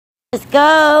Let's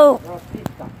go.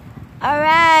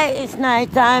 Alright, it's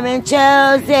nighttime in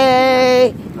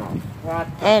Chelsea.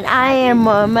 And I am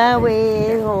on my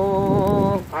way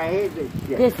home. I hate this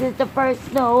shit. This is the first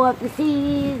snow of the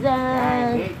season.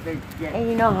 I hate this shit.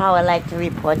 And you know how I like to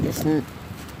report this,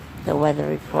 the weather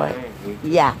report.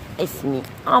 Yeah, it's me.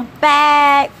 I'm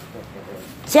back.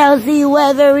 Chelsea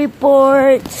weather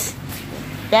reports.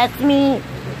 That's me.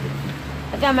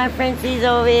 I got my Frenchies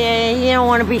over here. You don't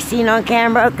want to be seen on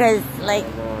camera because, like,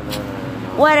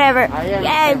 whatever.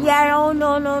 Yeah,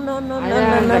 no.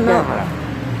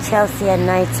 Chelsea at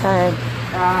nighttime.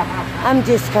 I'm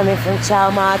just coming from Chow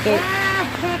Market.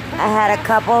 I had a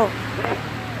couple.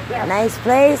 Nice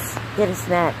place. Get a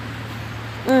snack.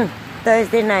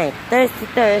 Thursday night.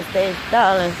 Thursday,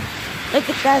 darling. Look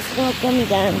at that snow coming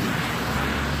down.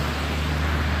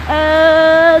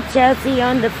 Oh, Chelsea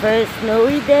on the first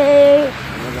snowy day.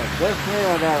 This way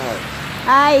or that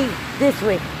way? This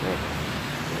way.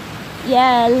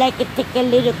 Yeah, like to take a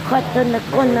little cut on the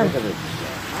corner.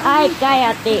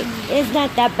 Cállate. It's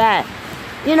not that bad.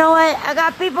 You know what? I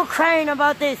got people crying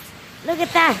about this. Look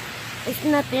at that. It's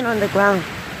nothing on the ground.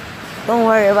 Don't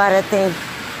worry about a thing.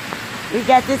 We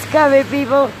got this covered,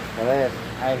 people. I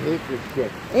hate this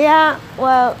shit. Yeah,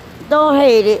 well, don't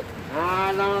hate it.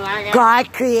 I don't like it.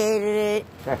 God created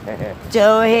it.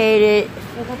 Don't hate it.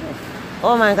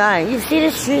 Oh my God, you see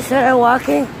the streets that I'm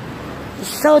walking?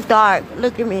 It's so dark.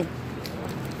 Look at me.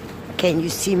 Can you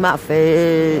see my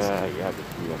face? You have to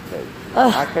see your face.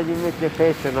 How can you make your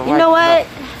face in the white? You know what?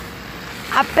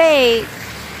 I paid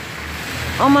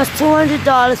almost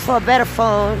 $200 for a better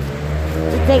phone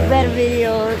to take better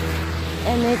videos,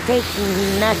 and it takes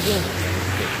nothing.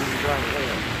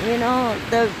 You know,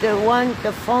 the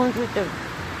phones with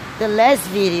the less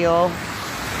video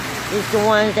is the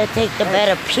ones that take the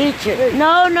better picture.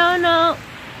 No.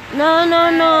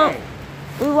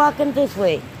 We're walking this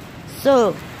way.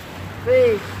 So,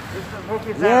 yo,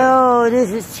 this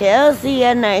is Chelsea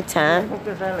at nighttime.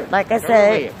 Like I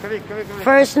said,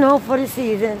 first snow for the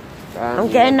season. I'm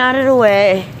getting out of the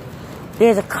way.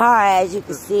 There's a car, as you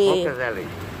can see.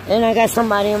 And I got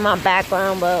somebody in my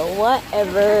background, but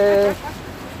whatever.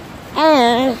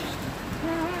 And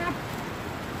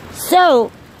so,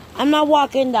 I'm not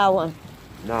walking that one.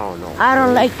 No. I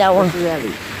don't like that one.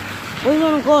 We're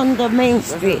gonna go on the main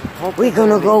street. We're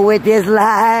gonna go with this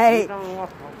light.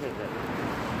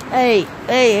 Hey.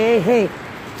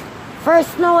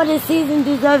 First snow of the season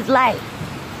deserves light.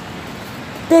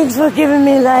 Thanks for giving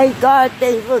me light, God.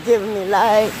 Thanks for giving me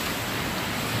light.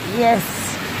 Yes.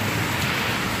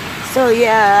 So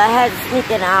yeah, I had to sneak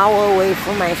an hour away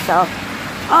from myself.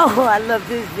 Oh, I love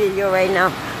this video right now.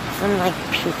 I'm like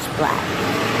pitch black.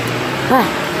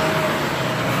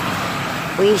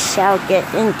 We shall get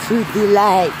into the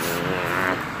light.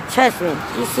 Trust me.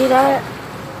 You see that?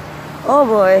 Oh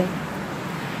boy.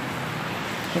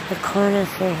 Hit the corner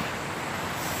thing.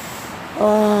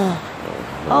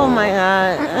 Oh my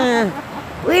God.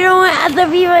 We don't have the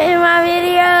people in my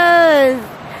videos.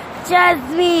 Just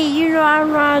me. You know I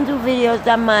don't do videos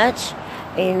that much.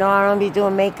 And you know I don't be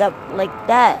doing makeup like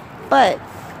that. But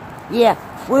yeah,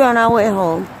 we're on our way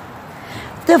home.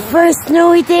 The first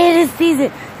snowy day of the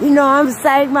season. You know I'm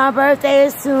psyched. My birthday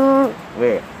is soon.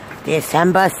 Where?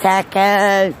 December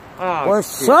 2nd. Oh,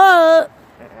 what's up?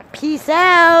 Peace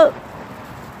out.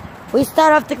 We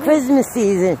start off the Christmas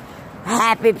season.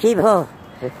 Happy people.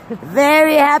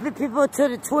 Very happy people till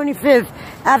the 25th.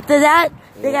 After that,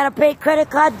 they gotta pay credit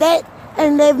card debt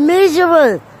and they're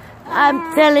miserable.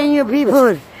 I'm telling you,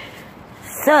 people.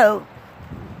 So,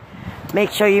 make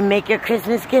sure you make your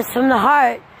Christmas gifts from the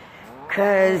heart.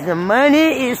 Because the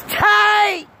money is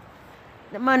tight.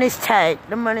 The money's tight.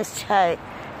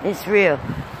 It's real.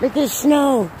 Look at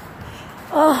snow.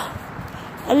 Oh,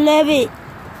 I love it.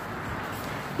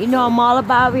 You know, I'm all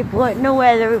about reporting the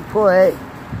weather report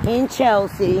in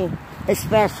Chelsea,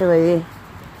 especially.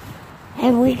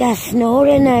 And we got snow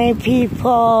tonight,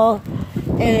 people.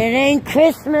 And it ain't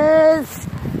Christmas.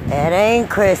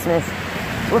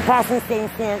 We're passing St.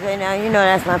 Stan's right now. You know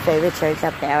that's my favorite church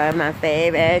up there. My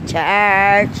favorite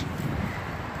church.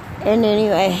 And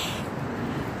anyway,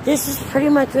 this is pretty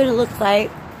much what it looks like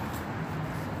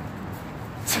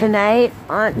tonight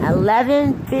on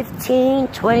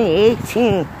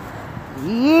 11/15/2018.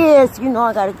 Yes, you know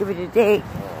I gotta give it a date.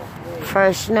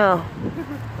 First snow.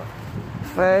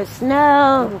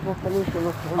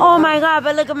 Oh my God,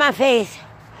 but look at my face.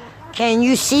 Can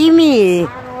you see me?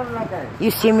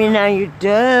 You see me now, you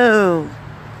don't.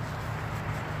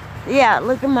 Yeah,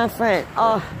 look at my friend.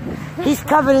 Oh, he's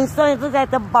covered in snow. He looks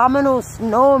like the abominable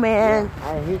snowman.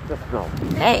 I hate the snow.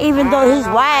 And even though he's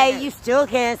white, you still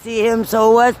can't see him.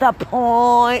 So what's the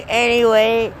point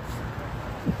anyway?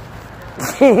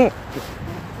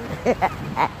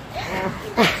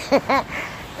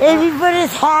 If he put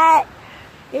his hat,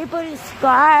 he put his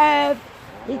scarf,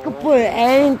 he could put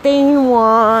anything he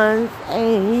wants,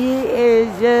 and he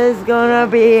is just gonna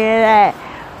be like,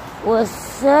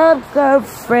 "What's up,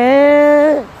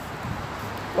 girlfriend?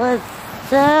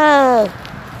 What's up?"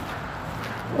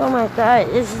 Oh my God,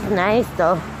 this is nice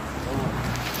though.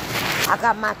 I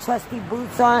got my trusty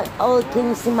boots on. Oh, can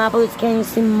you see my boots? Can you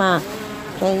see my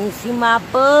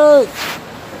boots?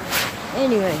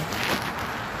 Anyway.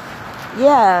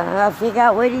 Yeah, I figured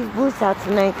out where these boots are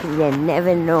tonight because you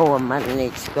never know what Mother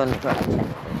Nature's gonna drop you.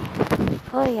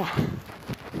 Oh yeah.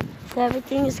 So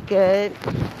everything is good.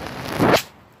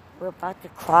 We're about to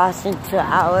cross into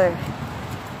our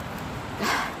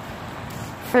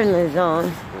friendly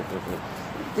zone.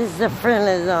 This is a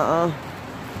friendly zone.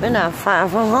 We're not far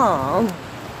from home.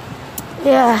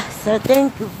 Yeah, so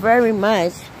thank you very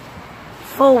much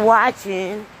for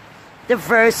watching the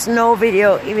first snow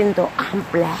video, even though I'm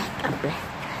black.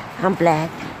 I'm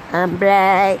blacker than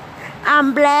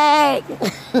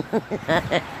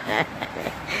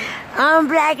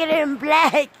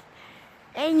black.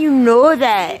 And you know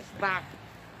that.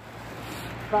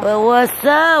 But what's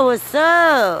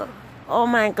up? Oh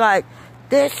my God.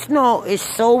 This snow is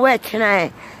so wet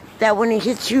tonight that when it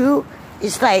hits you,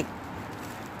 it's like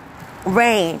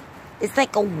rain. It's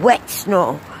like a wet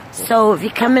snow. So if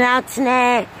you're coming out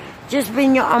tonight, just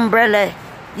bring your umbrella.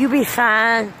 You'll be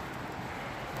fine.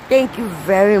 Thank you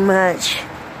very much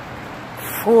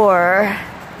for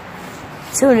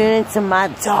tuning into my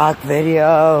dark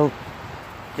video.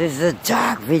 This is a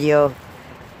dark video,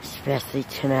 especially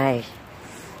tonight.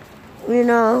 You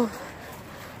know,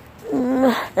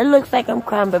 it looks like I'm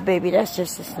crying, but baby, that's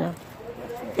just the snow.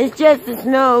 It's just the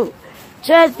snow.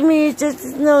 Trust me, it's just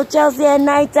the snow. Chelsea, at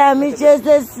nighttime, it's just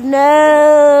the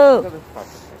snow.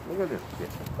 Look at this.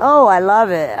 Oh, I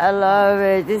love it. I love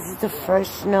it. This is the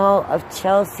first snow of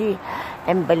Chelsea.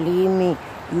 And believe me,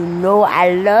 you know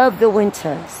I love the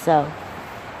winter. So,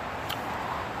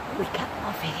 we got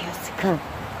more videos to come.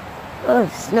 Oh,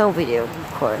 snow video,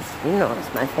 of course. You know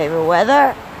it's my favorite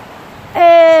weather.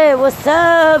 Hey, what's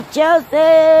up,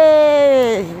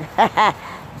 Chelsea?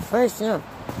 First snow.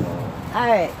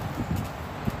 Alright.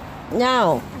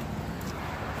 Now,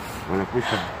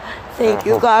 thank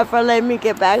you, God, for letting me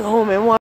get back home and